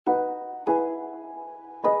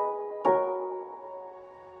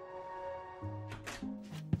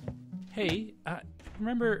Hey,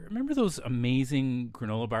 remember those amazing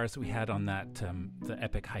granola bars that we had on that the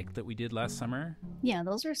epic hike that we did last summer? Yeah,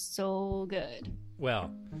 those are so good.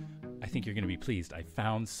 Well, I think you're going to be pleased. I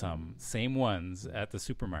found some same ones at the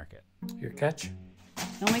supermarket. Your catch?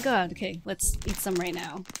 Oh my god, okay, let's eat some right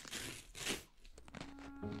now.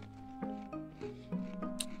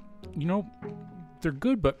 You know, they're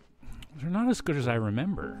good, but they're not as good as I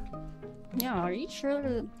remember. Yeah, are you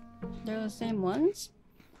sure they're the same ones?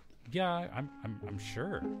 Yeah, I'm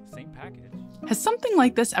sure. Same package. Has something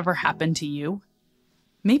like this ever happened to you?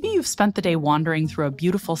 Maybe you've spent the day wandering through a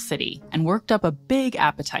beautiful city and worked up a big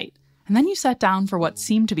appetite, and then you sat down for what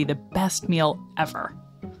seemed to be the best meal ever.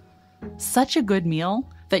 Such a good meal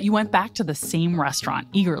that you went back to the same restaurant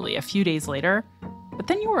eagerly a few days later, but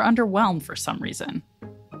then you were underwhelmed for some reason.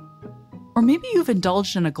 Or maybe you've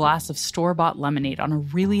indulged in a glass of store-bought lemonade on a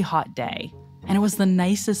really hot day, and it was the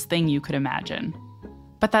nicest thing you could imagine.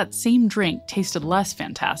 But that same drink tasted less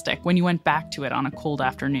fantastic when you went back to it on a cold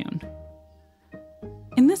afternoon.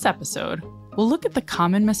 In this episode, we'll look at the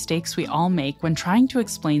common mistakes we all make when trying to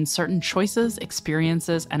explain certain choices,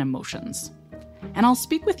 experiences, and emotions. And I'll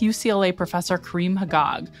speak with UCLA professor Kareem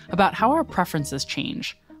Haggag about how our preferences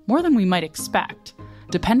change, more than we might expect,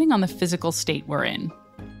 depending on the physical state we're in.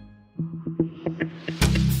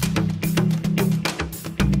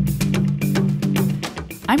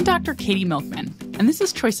 I'm Dr. Katy Milkman, and this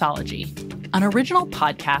is Choiceology, an original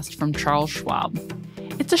podcast from Charles Schwab.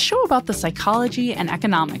 It's a show about the psychology and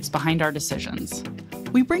economics behind our decisions.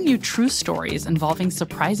 We bring you true stories involving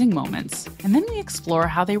surprising moments, and then we explore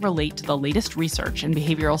how they relate to the latest research in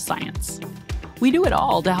behavioral science. We do it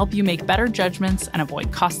all to help you make better judgments and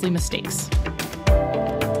avoid costly mistakes.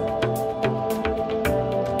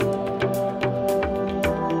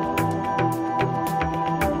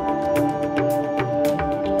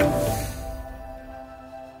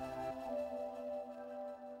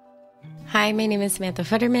 Hi, my name is Samantha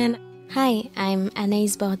Futerman. Hi, I'm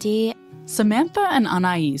Anaïs Bordier. Samantha and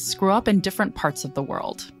Anaïs grew up in different parts of the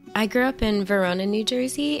world. I grew up in Verona, New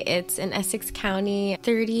Jersey. It's in Essex County,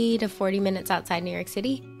 30 to 40 minutes outside New York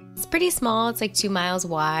City. It's pretty small. It's like 2 miles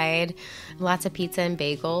wide, lots of pizza and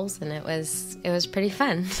bagels, and it was pretty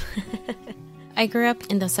fun. I grew up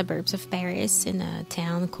in the suburbs of Paris in a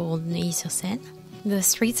town called Neuilly-sur-Seine. The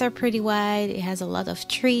streets are pretty wide. It has a lot of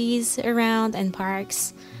trees around and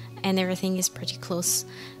parks, and everything is pretty close,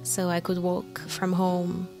 so I could walk from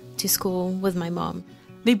home to school with my mom.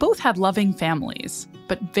 They both had loving families,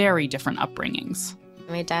 but very different upbringings.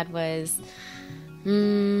 My dad was,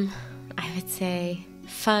 I would say,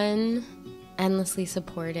 fun, endlessly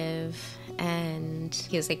supportive, and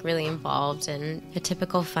he was like really involved in a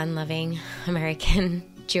typical fun-loving American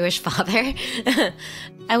Jewish father.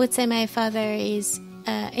 I would say my father is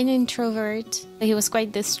an introvert. He was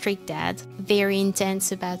quite the strict dad, very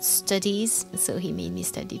intense about studies, so he made me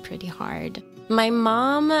study pretty hard. My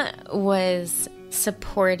mom was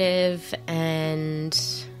supportive, and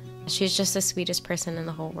she's just the sweetest person in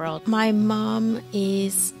the whole world. My mom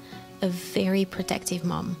is a very protective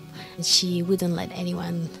mom. She wouldn't let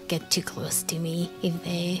anyone get too close to me if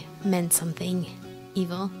they meant something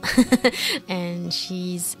evil. And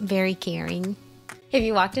she's very caring. If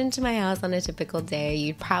you walked into my house on a typical day,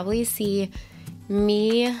 you'd probably see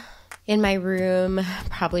me in my room,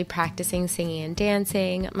 probably practicing singing and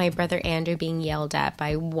dancing, my brother Andrew being yelled at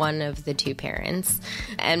by one of the two parents,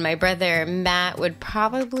 and my brother Matt would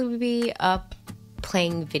probably be up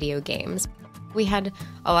playing video games. We had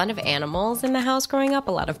a lot of animals in the house growing up,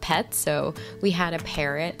 a lot of pets, so we had a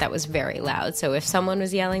parrot that was very loud. So if someone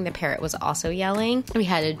was yelling, the parrot was also yelling. We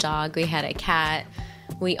had a dog, we had a cat.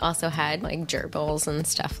 We also had like gerbils and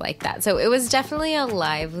stuff like that. So it was definitely a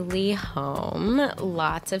lively home.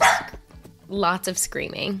 Lots of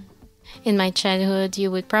screaming. In my childhood,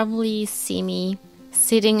 you would probably see me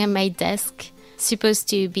sitting at my desk, supposed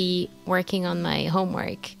to be working on my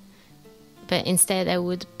homework. But instead, I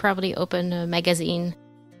would probably open a magazine,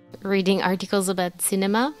 reading articles about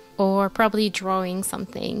cinema, or probably drawing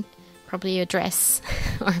something, probably a dress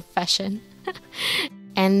or fashion.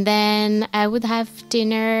 And then I would have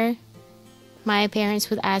dinner. My parents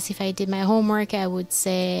would ask if I did my homework. I would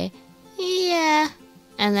say, yeah.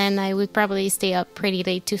 And then I would probably stay up pretty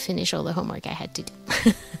late to finish all the homework I had to do.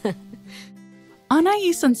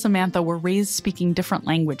 Anaïs and Samantha were raised speaking different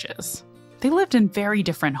languages. They lived in very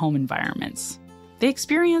different home environments. They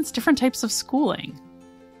experienced different types of schooling.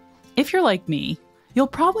 If you're like me, you'll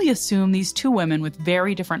probably assume these two women with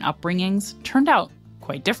very different upbringings turned out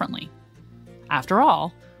quite differently. After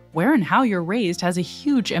all, where and how you're raised has a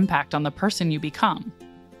huge impact on the person you become,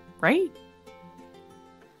 right?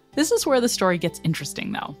 This is where the story gets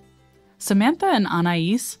interesting, though. Samantha and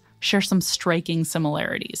Anaïs share some striking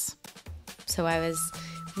similarities. So I was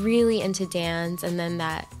really into dance, and then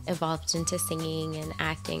that evolved into singing and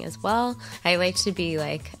acting as well. I like to be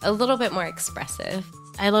like a little bit more expressive.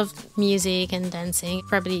 I love music and dancing.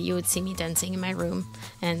 Probably you would see me dancing in my room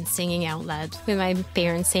and singing out loud with my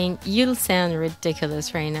parents saying, "You'll sound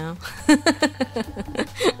ridiculous right now."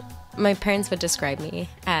 My parents would describe me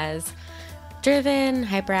as driven,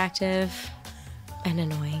 hyperactive, and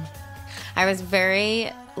annoying. I was very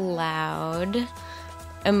loud,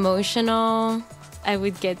 emotional. I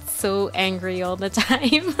would get so angry all the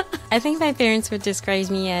time. I think my parents would describe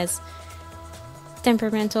me as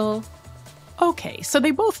temperamental. Okay, so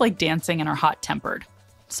they both like dancing and are hot-tempered.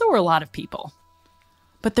 So are a lot of people.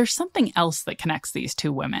 But there's something else that connects these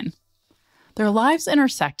two women. Their lives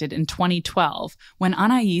intersected in 2012 when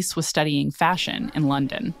Anaïs was studying fashion in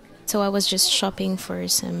London. So I was just shopping for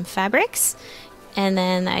some fabrics, and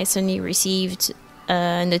then I suddenly received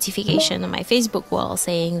a notification on my Facebook wall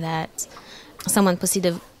saying that someone posted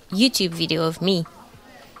a YouTube video of me.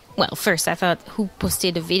 Well, first I thought, who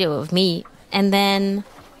posted a video of me? And then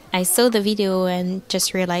I saw the video and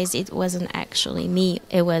just realized it wasn't actually me.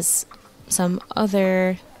 It was some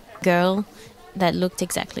other girl that looked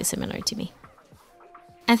exactly similar to me.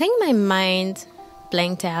 I think my mind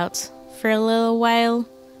blanked out for a little while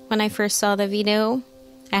when I first saw the video.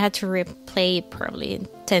 I had to replay it probably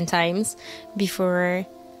 10 times before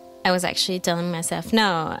I was actually telling myself,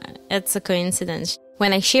 no, it's a coincidence.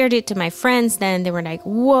 When I shared it to my friends, then they were like,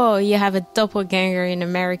 whoa, you have a doppelganger in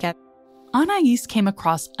America. Anaïs came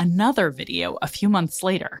across another video a few months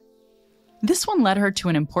later. This one led her to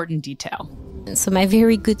an important detail. So my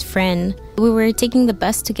very good friend, we were taking the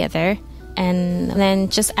bus together, and then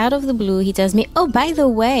just out of the blue, he tells me, oh, by the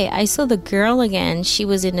way, I saw the girl again. She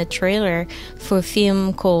was in a trailer for a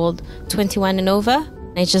film called 21 and Over.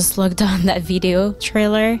 I just looked on that video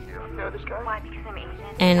trailer.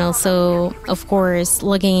 And also, of course,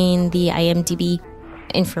 logging in the IMDb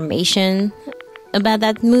information about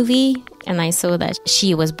that movie. And I saw that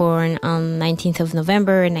she was born on 19th of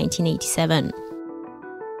November 1987.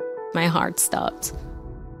 My heart stopped.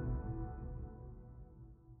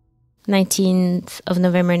 19th of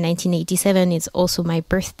November 1987 is also my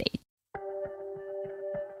birthday.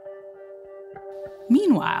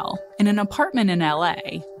 Meanwhile, in an apartment in LA...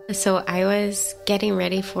 So I was getting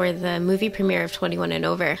ready for the movie premiere of 21 and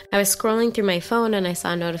Over. I was scrolling through my phone and I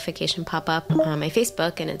saw a notification pop up on my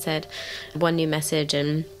Facebook and it said one new message.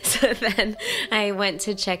 And so then I went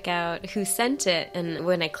to check out who sent it. And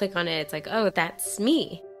when I click on it, it's like, oh, that's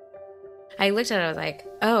me. I looked at it, I was like,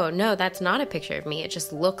 oh, no, that's not a picture of me. It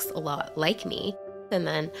just looks a lot like me. And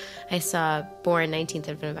then I saw born 19th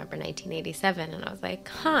of November 1987, and I was like,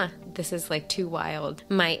 huh, this is like too wild.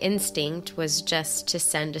 My instinct was just to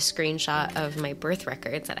send a screenshot of my birth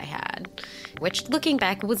records that I had, which looking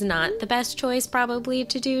back was not the best choice probably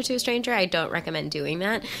to do to a stranger. I don't recommend doing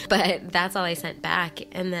that, but that's all I sent back.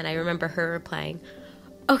 And then I remember her replying,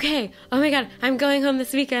 okay, oh my God, I'm going home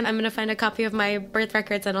this weekend. I'm going to find a copy of my birth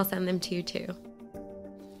records and I'll send them to you too.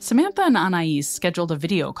 Samantha and Anaïs scheduled a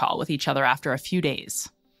video call with each other after a few days.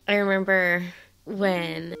 I remember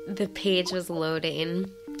when the page was loading,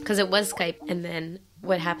 because it was Skype, and then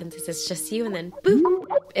what happens is it's just you, and then boop,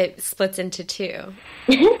 it splits into two.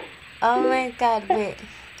 Oh my God, wait.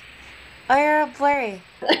 Oh, you're all blurry.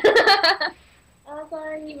 Oh,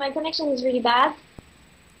 sorry, my connection is really bad.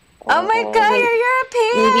 Oh my God, you're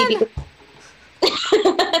European!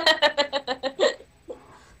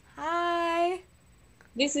 Hi.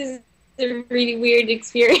 This is a really weird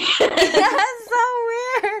experience. That's so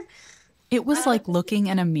weird. It was like looking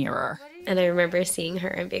in a mirror. And I remember seeing her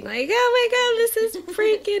and being like, oh my God, this is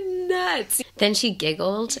freaking nuts. Then she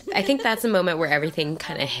giggled. I think that's the moment where everything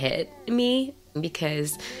kind of hit me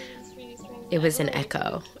because it was an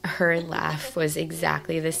echo. Her laugh was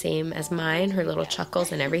exactly the same as mine, her little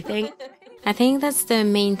chuckles and everything. I think that's the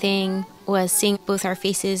main thing, was seeing both our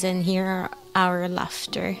faces and hear our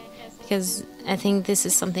laughter. Because I think this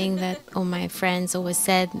is something that all my friends always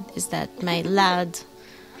said, is that my loud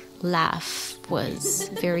laugh was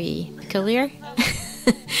very peculiar.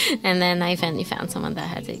 And then I finally found someone that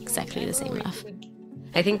had exactly the same laugh.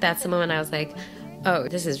 I think that's the moment I was like, oh,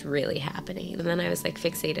 this is really happening. And then I was like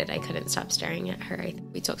fixated. I couldn't stop staring at her.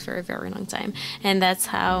 We talked for a very long time. And that's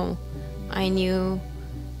how I knew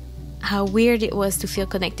how weird it was to feel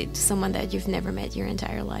connected to someone that you've never met your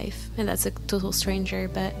entire life. And that's a total stranger,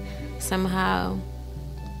 but somehow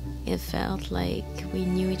it felt like we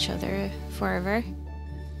knew each other forever.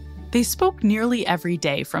 They spoke nearly every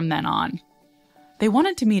day from then on. They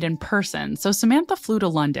wanted to meet in person, so Samantha flew to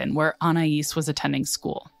London, where Anaïs was attending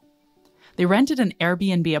school. They rented an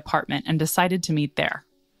Airbnb apartment and decided to meet there.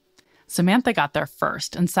 Samantha got there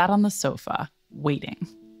first and sat on the sofa, waiting.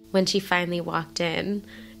 When she finally walked in,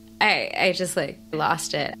 I just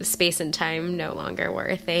lost it. Space and time no longer were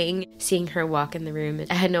a thing. Seeing her walk in the room,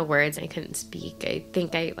 I had no words. I couldn't speak. I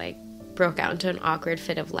think I broke out into an awkward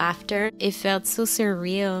fit of laughter. It felt so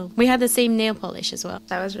surreal. We had the same nail polish as well.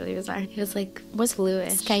 That was really bizarre. It was what's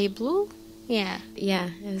bluish? Sky blue? Yeah. Yeah,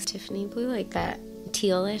 it was Tiffany blue, like that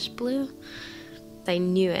tealish blue. I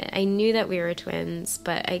knew it. I knew that we were twins,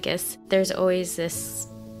 but I guess there's always this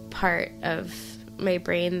part of my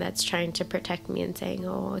brain that's trying to protect me and saying,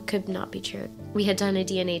 oh, it could not be true. We had done a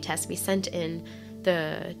DNA test. We sent in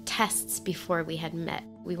the tests before we had met.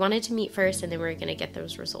 We wanted to meet first, and then we were going to get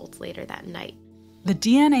those results later that night. The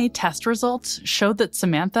DNA test results showed that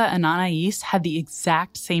Samantha and Anaïs had the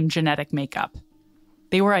exact same genetic makeup.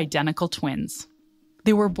 They were identical twins.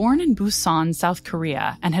 They were born in Busan, South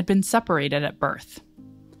Korea, and had been separated at birth.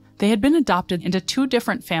 They had been adopted into two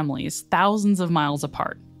different families, thousands of miles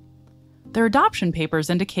apart. Their adoption papers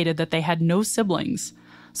indicated that they had no siblings,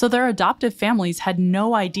 so their adoptive families had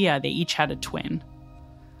no idea they each had a twin.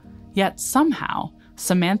 Yet somehow,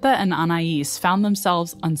 Samantha and Anaïs found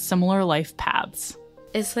themselves on similar life paths.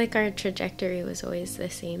 It's like our trajectory was always the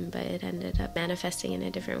same, but it ended up manifesting in a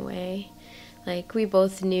different way. We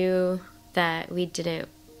both knew that we didn't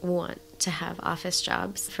want to have office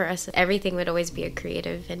jobs. For us, everything would always be a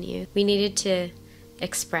creative venue. We needed to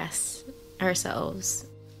express ourselves.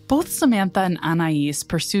 Both Samantha and Anaïs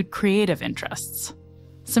pursued creative interests.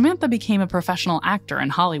 Samantha became a professional actor in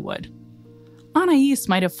Hollywood. Anaïs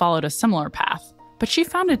might have followed a similar path, but she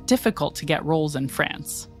found it difficult to get roles in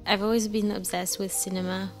France. I've always been obsessed with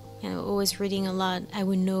cinema, always reading a lot. I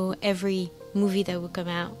would know every movie that would come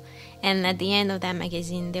out. And at the end of that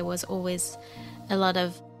magazine, there was always a lot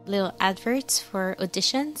of little adverts for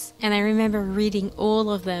auditions. And I remember reading all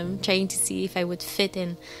of them, trying to see if I would fit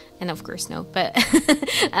in. And of course, no. But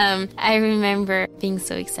I remember being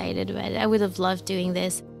so excited about it. I would have loved doing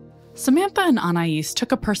this. Samantha and Anaïs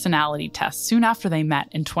took a personality test soon after they met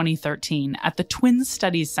in 2013 at the Twin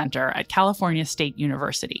Studies Center at California State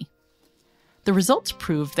University. The results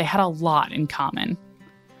proved they had a lot in common.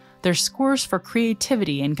 Their scores for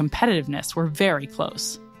creativity and competitiveness were very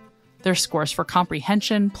close. Their scores for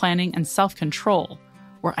comprehension, planning, and self-control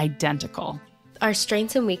were identical. Our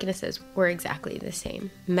strengths and weaknesses were exactly the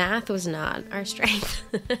same. Math was not our strength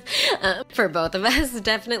for both of us,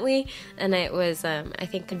 definitely. And it was, I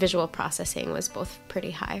think visual processing was both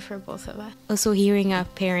pretty high for both of us. Also hearing our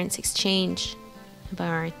parents exchange about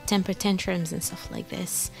our temper tantrums and stuff like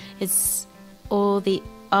this. It's all the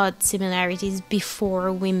odd similarities before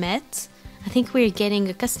we met. I think we're getting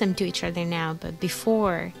accustomed to each other now, but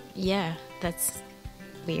before, yeah, that's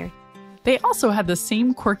weird. They also had the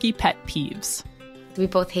same quirky pet peeves. We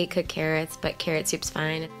both hate cooked carrots, but carrot soup's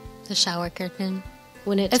fine. The shower curtain.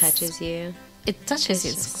 When it touches you. It touches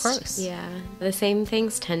you, it's gross. Yeah. The same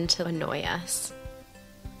things tend to annoy us.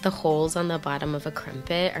 The holes on the bottom of a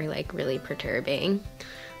crumpet are really perturbing.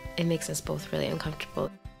 It makes us both really uncomfortable.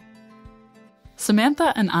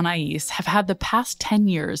 Samantha and Anaïs have had the past 10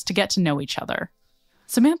 years to get to know each other.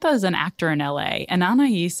 Samantha is an actor in LA, and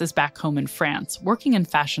Anaïs is back home in France, working in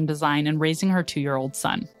fashion design and raising her 2-year-old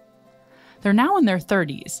son. They're now in their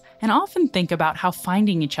 30s and often think about how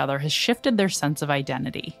finding each other has shifted their sense of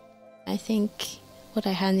identity. I think what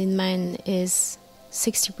I had in mind is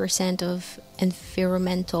 60% of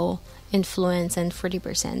environmental influence and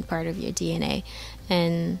 40% part of your DNA.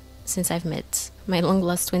 And since I've met my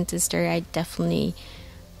long-lost twin sister, I definitely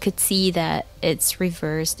could see that it's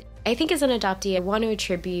reversed. I think as an adoptee, I want to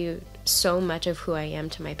attribute so much of who I am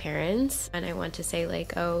to my parents. And I want to say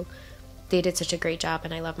oh, they did such a great job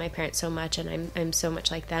and I love my parents so much and I'm so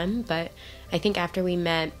much like them. But I think after we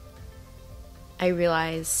met, I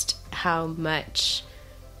realized how much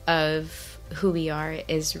of who we are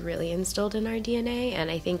is really instilled in our DNA. And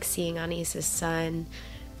I think seeing Anaïs' son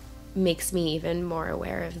makes me even more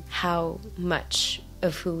aware of how much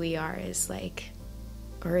of who we are is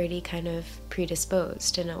already kind of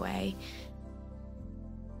predisposed in a way.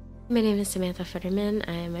 My name is Samantha Futerman.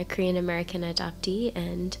 I am a Korean American adoptee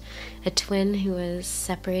and a twin who was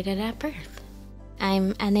separated at birth.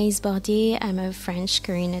 I'm Anaïs Bordier. I'm a French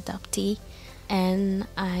Korean adoptee and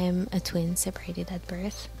I'm a twin separated at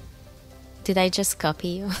birth. Did I just copy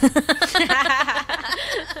you?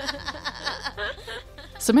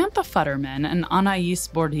 Samantha Futerman and Anaïs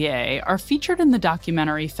Bordier are featured in the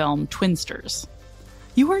documentary film Twinsters.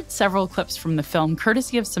 You heard several clips from the film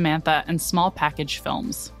courtesy of Samantha and Small Package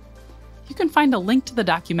Films. You can find a link to the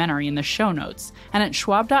documentary in the show notes and at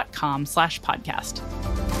schwab.com/podcast.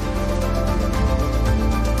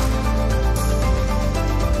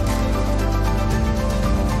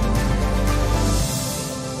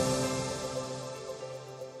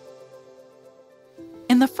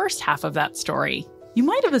 In the first half of that story, you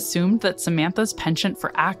might have assumed that Samantha's penchant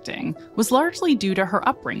for acting was largely due to her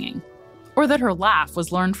upbringing, or that her laugh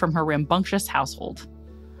was learned from her rambunctious household,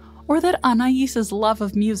 or that Anaïs's love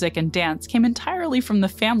of music and dance came entirely from the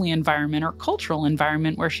family environment or cultural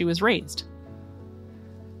environment where she was raised.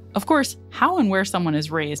 Of course, how and where someone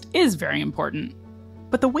is raised is very important,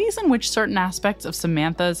 but the ways in which certain aspects of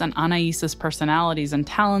Samantha's and Anaïs's personalities and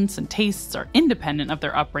talents and tastes are independent of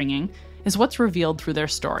their upbringing is what's revealed through their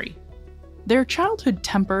story. Their childhood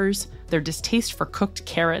tempers, their distaste for cooked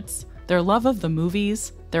carrots, their love of the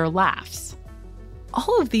movies, their laughs.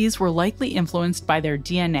 All of these were likely influenced by their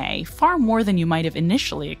DNA far more than you might have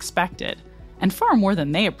initially expected, and far more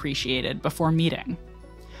than they appreciated before meeting.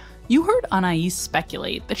 You heard Anaïs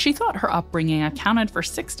speculate that she thought her upbringing accounted for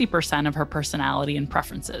 60% of her personality and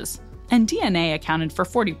preferences, and DNA accounted for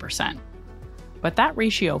 40%. But that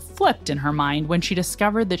ratio flipped in her mind when she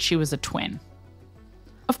discovered that she was a twin.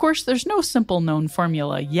 Of course, there's no simple known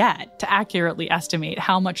formula yet to accurately estimate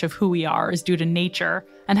how much of who we are is due to nature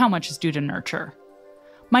and how much is due to nurture.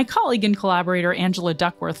 My colleague and collaborator Angela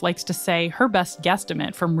Duckworth likes to say her best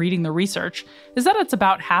guesstimate from reading the research is that it's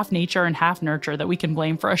about half nature and half nurture that we can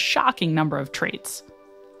blame for a shocking number of traits.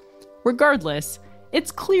 Regardless, it's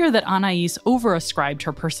clear that Anaïs overascribed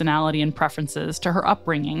her personality and preferences to her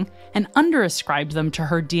upbringing and underascribed them to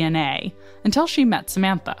her DNA until she met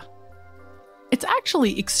Samantha. It's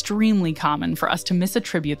actually extremely common for us to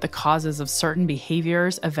misattribute the causes of certain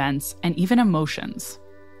behaviors, events, and even emotions.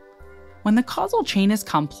 When the causal chain is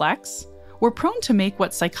complex, we're prone to make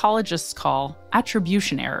what psychologists call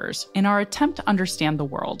attribution errors in our attempt to understand the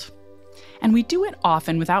world. And we do it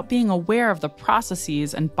often without being aware of the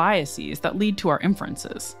processes and biases that lead to our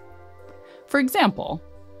inferences. For example,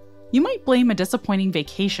 you might blame a disappointing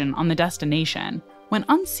vacation on the destination when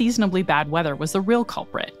unseasonably bad weather was the real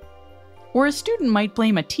culprit. Or a student might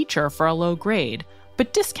blame a teacher for a low grade,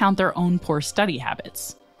 but discount their own poor study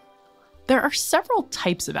habits. There are several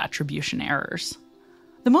types of attribution errors.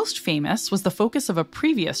 The most famous was the focus of a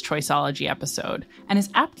previous Choiceology episode and is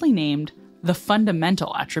aptly named the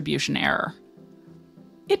fundamental attribution error.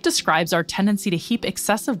 It describes our tendency to heap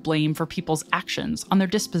excessive blame for people's actions on their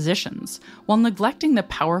dispositions while neglecting the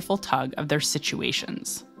powerful tug of their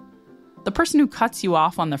situations. The person who cuts you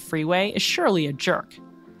off on the freeway is surely a jerk.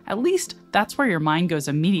 At least that's where your mind goes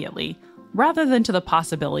immediately, rather than to the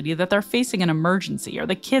possibility that they're facing an emergency or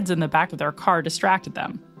the kids in the back of their car distracted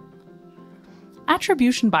them.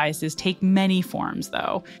 Attribution biases take many forms,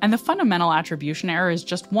 though, and the fundamental attribution error is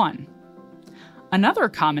just one. Another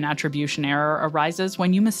common attribution error arises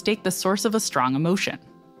when you mistake the source of a strong emotion.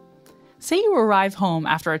 Say you arrive home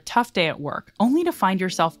after a tough day at work, only to find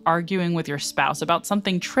yourself arguing with your spouse about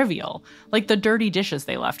something trivial, like the dirty dishes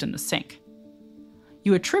they left in the sink.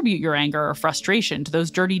 You attribute your anger or frustration to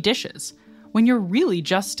those dirty dishes, when you're really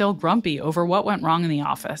just still grumpy over what went wrong in the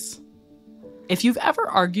office. If you've ever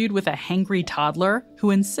argued with a hangry toddler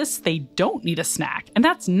who insists they don't need a snack, and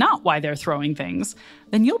that's not why they're throwing things,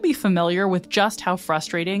 then you'll be familiar with just how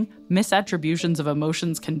frustrating misattributions of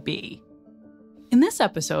emotions can be. In this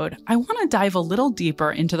episode, I want to dive a little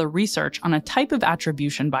deeper into the research on a type of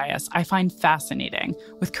attribution bias I find fascinating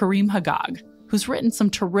with Kareem Haggag, who's written some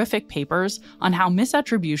terrific papers on how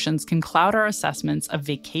misattributions can cloud our assessments of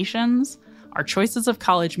vacations, our choices of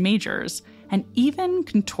college majors, and even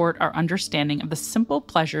contort our understanding of the simple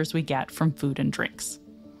pleasures we get from food and drinks.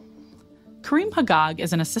 Kareem Haggag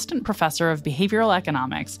is an assistant professor of behavioral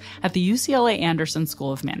economics at the UCLA Anderson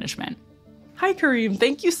School of Management. Hi, Kareem.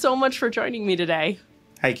 Thank you so much for joining me today.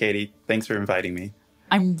 Hi, Katy. Thanks for inviting me.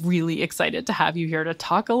 I'm really excited to have you here to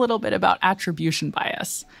talk a little bit about attribution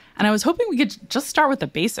bias. And I was hoping we could just start with the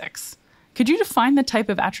basics. Could you define the type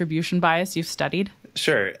of attribution bias you've studied?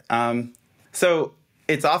 Sure. So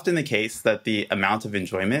it's often the case that the amount of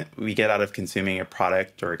enjoyment we get out of consuming a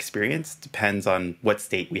product or experience depends on what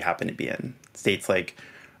state we happen to be in. States like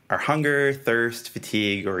our hunger, thirst,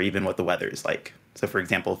 fatigue, or even what the weather is like. So for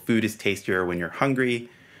example, food is tastier when you're hungry,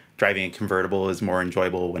 driving a convertible is more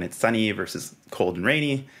enjoyable when it's sunny versus cold and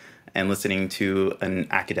rainy, and listening to an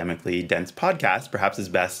academically dense podcast perhaps is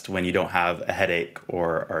best when you don't have a headache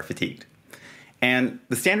or are fatigued. And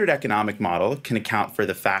the standard economic model can account for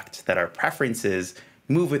the fact that our preferences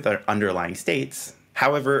move with our underlying states.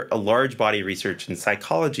 However, a large body of research in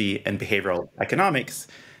psychology and behavioral economics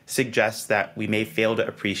suggests that we may fail to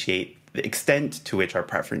appreciate the extent to which our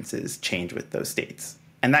preferences change with those states.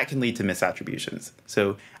 And that can lead to misattributions.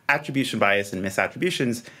 So attribution bias and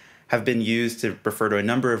misattributions have been used to refer to a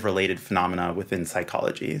number of related phenomena within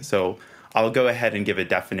psychology. So I'll go ahead and give a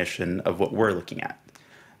definition of what we're looking at.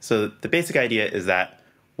 So the basic idea is that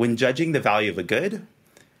when judging the value of a good,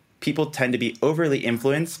 people tend to be overly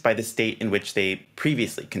influenced by the state in which they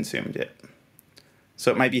previously consumed it.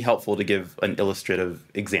 So it might be helpful to give an illustrative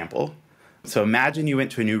example. So imagine you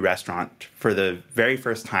went to a new restaurant for the very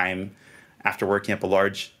first time after working up a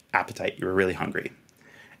large appetite. You were really hungry.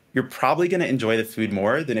 You're probably going to enjoy the food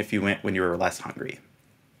more than if you went when you were less hungry.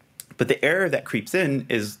 But the error that creeps in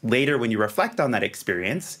is later when you reflect on that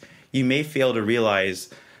experience, you may fail to realize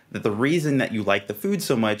that the reason that you liked the food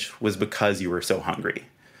so much was because you were so hungry.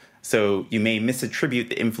 So you may misattribute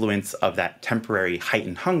the influence of that temporary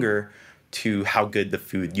heightened hunger to how good the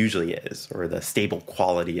food usually is, or the stable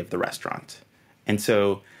quality of the restaurant. And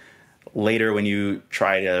so later when you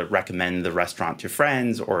try to recommend the restaurant to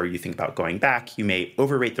friends, or you think about going back, you may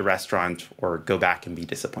overrate the restaurant or go back and be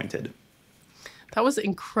disappointed. That was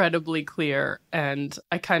incredibly clear, and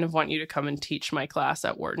I kind of want you to come and teach my class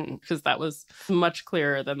at Wharton, because that was much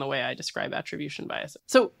clearer than the way I describe attribution bias.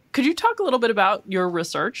 So could you talk a little bit about your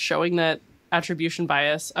research showing that attribution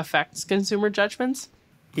bias affects consumer judgments?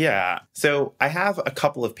 Yeah. So I have a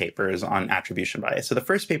couple of papers on attribution bias. So the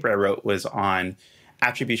first paper I wrote was on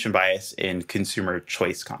attribution bias in consumer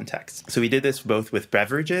choice contexts. So we did this both with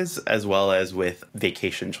beverages as well as with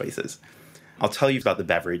vacation choices. I'll tell you about the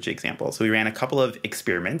beverage example. So we ran a couple of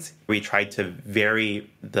experiments. We tried to vary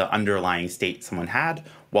the underlying state someone had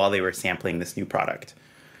while they were sampling this new product.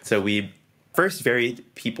 So we first varied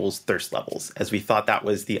people's thirst levels, as we thought that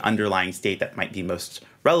was the underlying state that might be most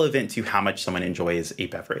relevant to how much someone enjoys a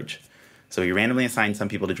beverage. So we randomly assigned some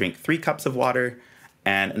people to drink 3 cups of water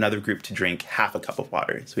and another group to drink half a cup of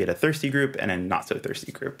water. So we had a thirsty group and a not so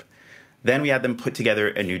thirsty group. Then we had them put together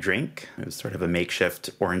a new drink. It was sort of a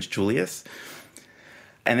makeshift Orange Julius.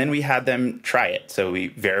 And then we had them try it. So we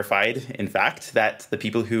verified, in fact, that the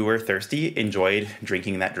people who were thirsty enjoyed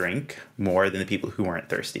drinking that drink more than the people who weren't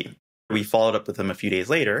thirsty. We followed up with them a few days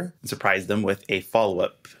later and surprised them with a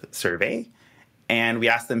follow-up survey. And we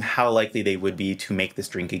asked them how likely they would be to make this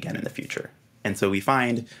drink again in the future. And so we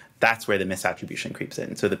find that's where the misattribution creeps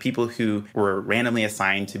in. So the people who were randomly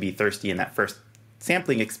assigned to be thirsty in that first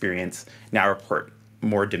sampling experience now report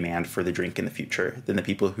more demand for the drink in the future than the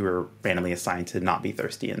people who were randomly assigned to not be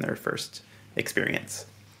thirsty in their first experience.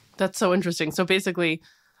 That's so interesting. So basically,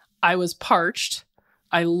 I was parched.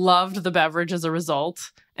 I loved the beverage as a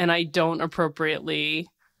result, and I don't appropriately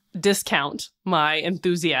discount my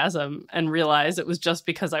enthusiasm and realize it was just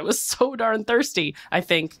because I was so darn thirsty. I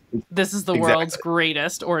think this is the world's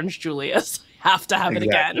greatest Orange Julius. Have to have it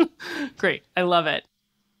again. Great. I love it.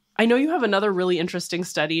 I know you have another really interesting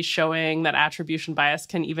study showing that attribution bias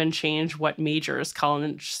can even change what majors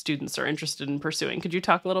college students are interested in pursuing. Could you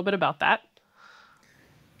talk a little bit about that?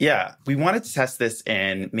 Yeah, we wanted to test this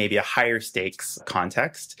in maybe a higher stakes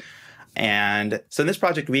context. And so in this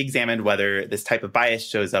project, we examined whether this type of bias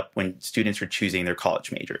shows up when students are choosing their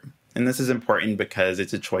college major. And this is important because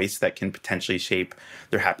it's a choice that can potentially shape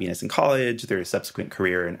their happiness in college, their subsequent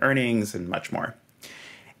career and earnings, and much more.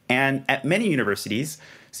 And at many universities,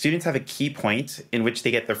 students have a key point in which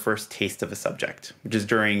they get their first taste of a subject, which is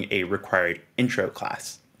during a required intro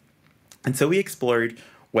class. And so we explored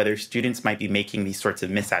whether students might be making these sorts of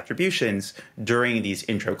misattributions during these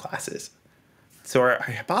intro classes. So our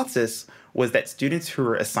hypothesis was that students who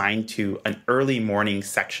were assigned to an early morning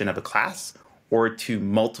section of a class or to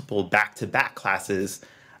multiple back-to-back classes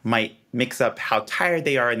might mix up how tired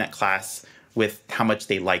they are in that class with how much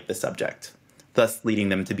they like the subject, thus leading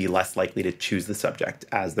them to be less likely to choose the subject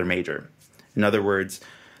as their major. In other words,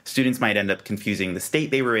 students might end up confusing the state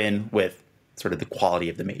they were in with sort of the quality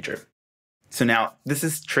of the major. So now, this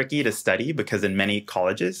is tricky to study because in many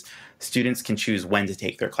colleges, students can choose when to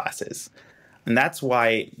take their classes. And that's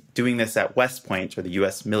why doing this at West Point, or the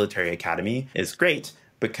U.S. Military Academy, is great,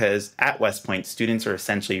 because at West Point, students are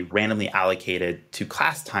essentially randomly allocated to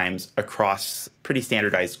class times across pretty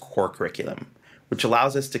standardized core curriculum, which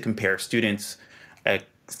allows us to compare students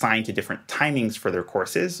assigned to different timings for their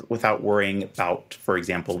courses without worrying about, for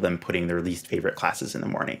example, them putting their least favorite classes in the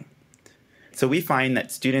morning. So we find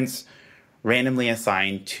that students randomly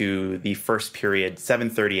assigned to the first period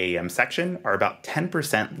 7:30 a.m. section are about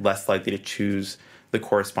 10% less likely to choose the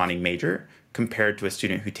corresponding major compared to a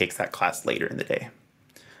student who takes that class later in the day.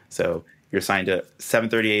 So you're assigned to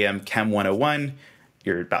 7:30 a.m. Chem 101,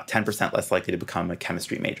 you're about 10% less likely to become a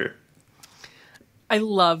chemistry major. I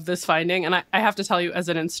love this finding. And I have to tell you, as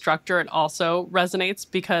an instructor, it also resonates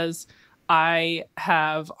because I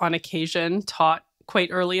have on occasion taught quite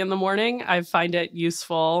early in the morning. I find it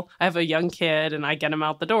useful. I have a young kid and I get him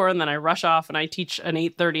out the door and then I rush off and I teach an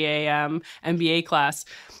 8:30 a.m. MBA class.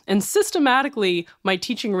 And systematically, my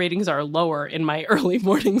teaching ratings are lower in my early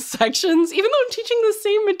morning sections, even though I'm teaching the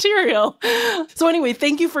same material. So anyway,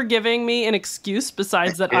 thank you for giving me an excuse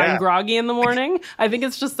besides that I'm groggy in the morning. I think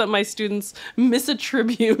it's just that my students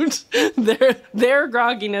misattribute their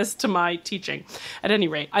grogginess to my teaching. At any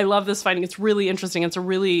rate, I love this finding. It's really interesting. It's a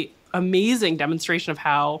really amazing demonstration of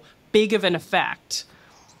how big of an effect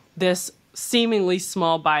this seemingly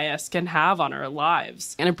small bias can have on our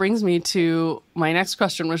lives. And it brings me to my next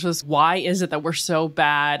question, which is, why is it that we're so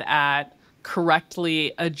bad at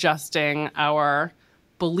correctly adjusting our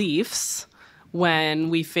beliefs when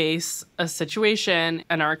we face a situation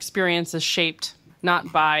and our experience is shaped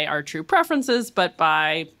not by our true preferences, but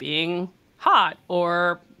by being hot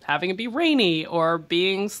or having it be rainy or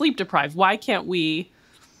being sleep deprived? Why can't we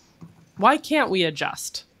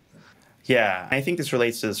adjust? Yeah, I think this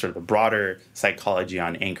relates to sort of the broader psychology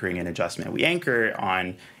on anchoring and adjustment. We anchor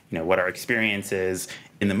on, what our experience is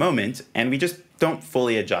in the moment, and we just don't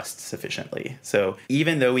fully adjust sufficiently. So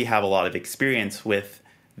even though we have a lot of experience with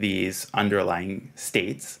these underlying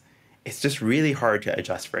states, it's just really hard to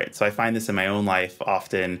adjust for it. So I find this in my own life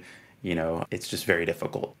often, it's just very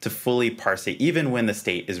difficult to fully parse it, even when the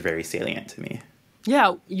state is very salient to me.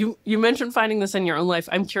 Yeah, you mentioned finding this in your own life.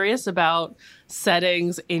 I'm curious about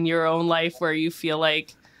settings in your own life where you feel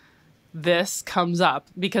like this comes up,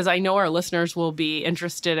 because I know our listeners will be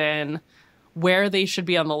interested in where they should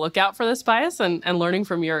be on the lookout for this bias and learning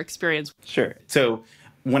from your experience. Sure. So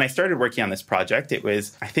when I started working on this project, it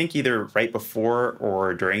was, I think, either right before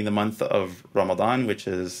or during the month of Ramadan, which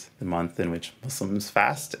is the month in which Muslims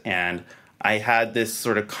fast. And I had this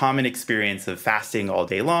sort of common experience of fasting all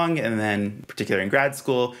day long. And then, particularly in grad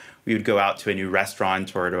school, we would go out to a new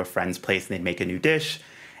restaurant or to a friend's place and they'd make a new dish.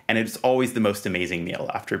 And it's always the most amazing meal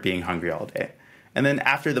after being hungry all day. And then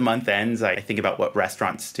after the month ends, I think about what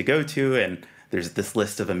restaurants to go to. And there's this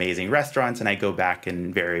list of amazing restaurants. And I go back and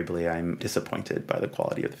invariably I'm disappointed by the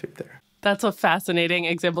quality of the food there. That's a fascinating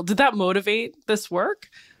example. Did that motivate this work?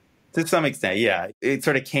 To some extent, yeah. It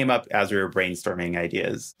sort of came up as we were brainstorming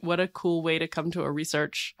ideas. What a cool way to come to a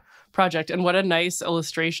research project. And what a nice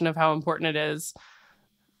illustration of how important it is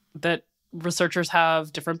that researchers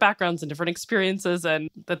have different backgrounds and different experiences, and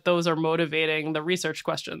that those are motivating the research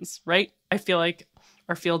questions, right? I feel like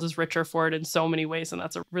our field is richer for it in so many ways, and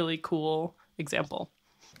that's a really cool example.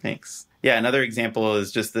 Thanks. Yeah, another example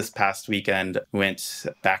is just this past weekend, went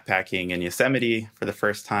backpacking in Yosemite for the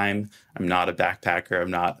first time. I'm not a backpacker.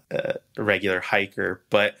 I'm not a regular hiker,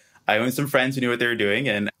 but I owned some friends who knew what they were doing,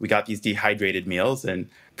 and we got these dehydrated meals. And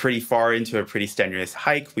pretty far into a pretty strenuous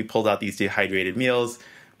hike, we pulled out these dehydrated meals,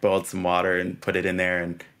 boiled some water and put it in there.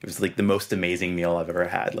 And it was like the most amazing meal I've ever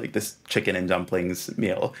had, like this chicken and dumplings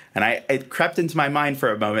meal. And it crept into my mind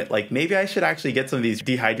for a moment, like maybe I should actually get some of these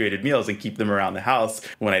dehydrated meals and keep them around the house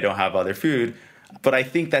when I don't have other food. But I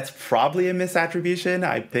think that's probably a misattribution.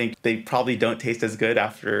 I think they probably don't taste as good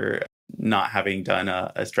after not having done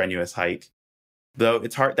a strenuous hike. Though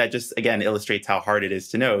it's hard, that just, again, illustrates how hard it is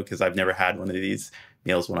to know, because I've never had one of these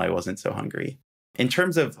meals when I wasn't so hungry. In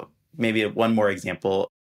terms of maybe one more example,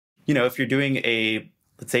 if you're doing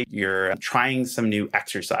let's say you're trying some new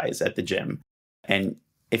exercise at the gym, and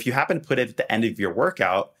if you happen to put it at the end of your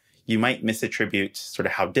workout, you might misattribute sort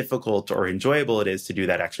of how difficult or enjoyable it is to do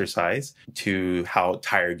that exercise to how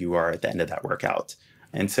tired you are at the end of that workout.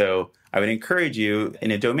 And so I would encourage you,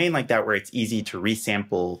 in a domain like that where it's easy to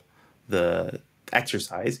resample the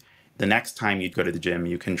exercise, the next time you go to the gym,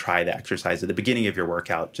 you can try the exercise at the beginning of your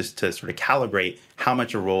workout just to sort of calibrate how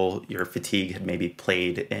much a role your fatigue had maybe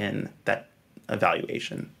played in that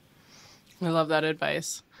evaluation. I love that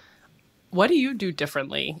advice. What do you do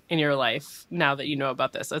differently in your life now that you know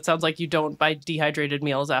about this? It sounds like you don't buy dehydrated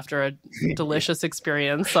meals after a delicious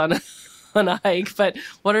experience on a hike, but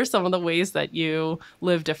what are some of the ways that you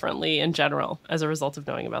live differently in general as a result of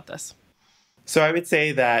knowing about this? So I would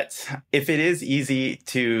say that if it is easy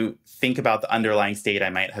to think about the underlying state I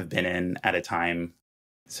might have been in at a time,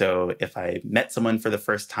 so if I met someone for the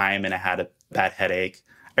first time and I had a bad headache,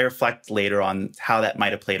 I reflect later on how that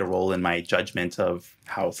might have played a role in my judgment of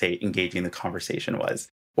how, say, engaging the conversation was.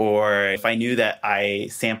 Or if I knew that I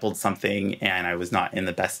sampled something and I was not in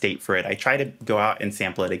the best state for it, I try to go out and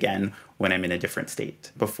sample it again when I'm in a different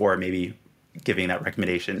state before maybe giving that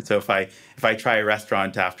recommendation. So if I try a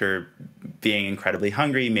restaurant after being incredibly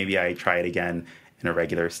hungry, maybe I try it again in a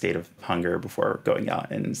regular state of hunger before going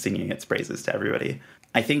out and singing its praises to everybody.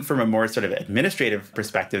 I think from a more sort of administrative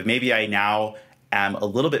perspective, maybe I now am a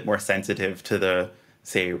little bit more sensitive to the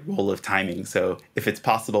say, role of timing. So if it's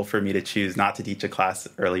possible for me to choose not to teach a class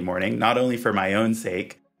early morning, not only for my own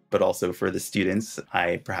sake, but also for the students,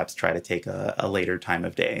 I perhaps try to take a later time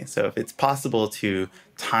of day. So if it's possible to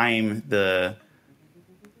time the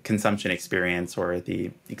consumption experience or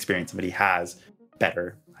the experience somebody has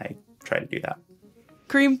better, I try to do that.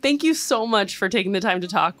 Kareem, thank you so much for taking the time to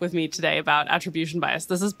talk with me today about attribution bias.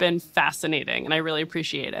 This has been fascinating, and I really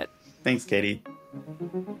appreciate it. Thanks, Katy.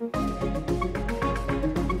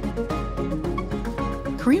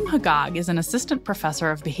 Kareem Haggag is an assistant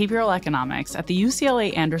professor of behavioral economics at the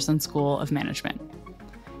UCLA Anderson School of Management.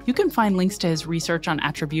 You can find links to his research on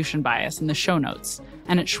attribution bias in the show notes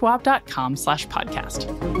and at schwab.com/podcast.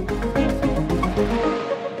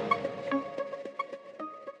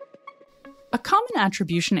 A common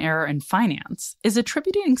attribution error in finance is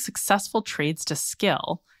attributing successful trades to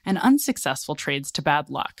skill and unsuccessful trades to bad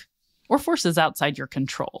luck, or forces outside your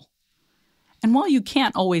control. And while you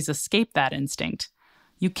can't always escape that instinct,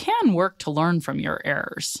 you can work to learn from your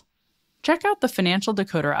errors. Check out the Financial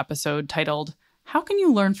Decoder episode titled, "How Can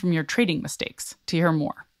You Learn from Your Trading Mistakes?" to hear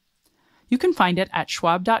more. You can find it at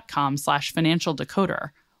schwab.com/financialdecoder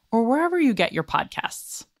or wherever you get your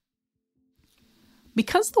podcasts.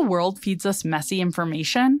 Because the world feeds us messy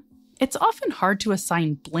information, it's often hard to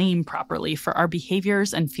assign blame properly for our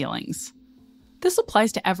behaviors and feelings. This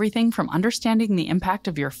applies to everything from understanding the impact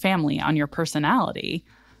of your family on your personality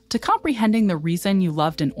to comprehending the reason you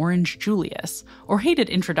loved an orange Julius or hated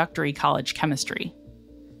introductory college chemistry.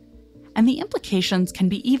 And the implications can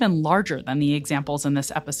be even larger than the examples in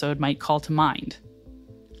this episode might call to mind.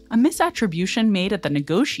 A misattribution made at the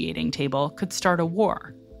negotiating table could start a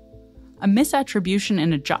war. A misattribution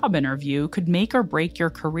in a job interview could make or break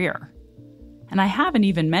your career. And I haven't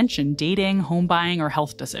even mentioned dating, home buying, or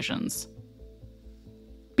health decisions.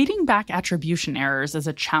 Beating back attribution errors is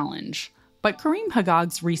a challenge, but Kareem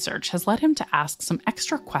Haggag's research has led him to ask some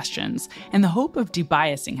extra questions in the hope of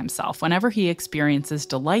debiasing himself whenever he experiences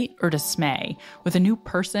delight or dismay with a new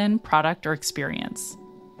person, product, or experience.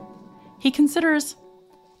 He considers,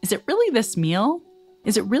 is it really this meal?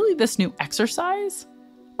 Is it really this new exercise?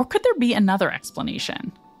 Or could there be another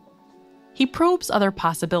explanation? He probes other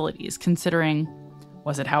possibilities, considering,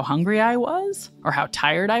 was it how hungry I was? Or how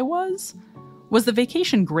tired I was? Was the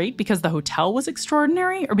vacation great because the hotel was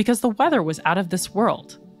extraordinary or because the weather was out of this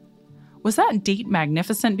world? Was that date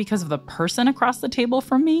magnificent because of the person across the table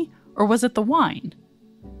from me, or was it the wine?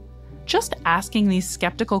 Just asking these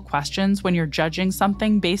skeptical questions when you're judging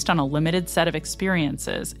something based on a limited set of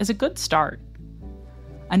experiences is a good start.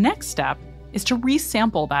 A next step is to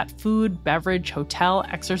resample that food, beverage, hotel,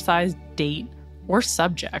 exercise, date, or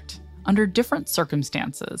subject under different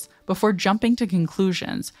circumstances before jumping to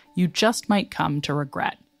conclusions you just might come to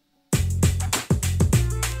regret.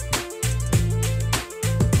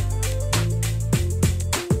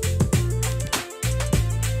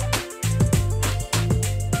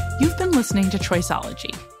 You've been listening to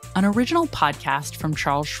Choiceology, an original podcast from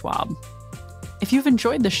Charles Schwab. If you've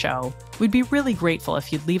enjoyed the show, we'd be really grateful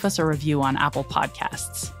if you'd leave us a review on Apple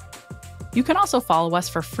Podcasts. You can also follow us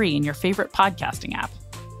for free in your favorite podcasting app.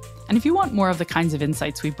 And if you want more of the kinds of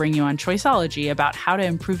insights we bring you on Choiceology about how to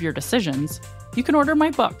improve your decisions, you can order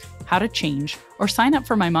my book, How to Change, or sign up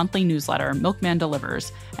for my monthly newsletter, Milkman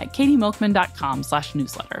Delivers, at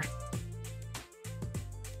katymilkman.com/newsletter.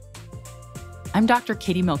 I'm Dr.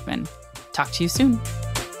 Katy Milkman. Talk to you soon.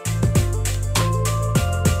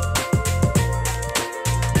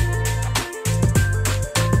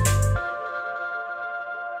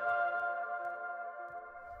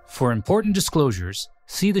 For important disclosures,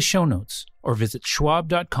 see the show notes or visit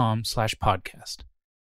schwab.com/podcast.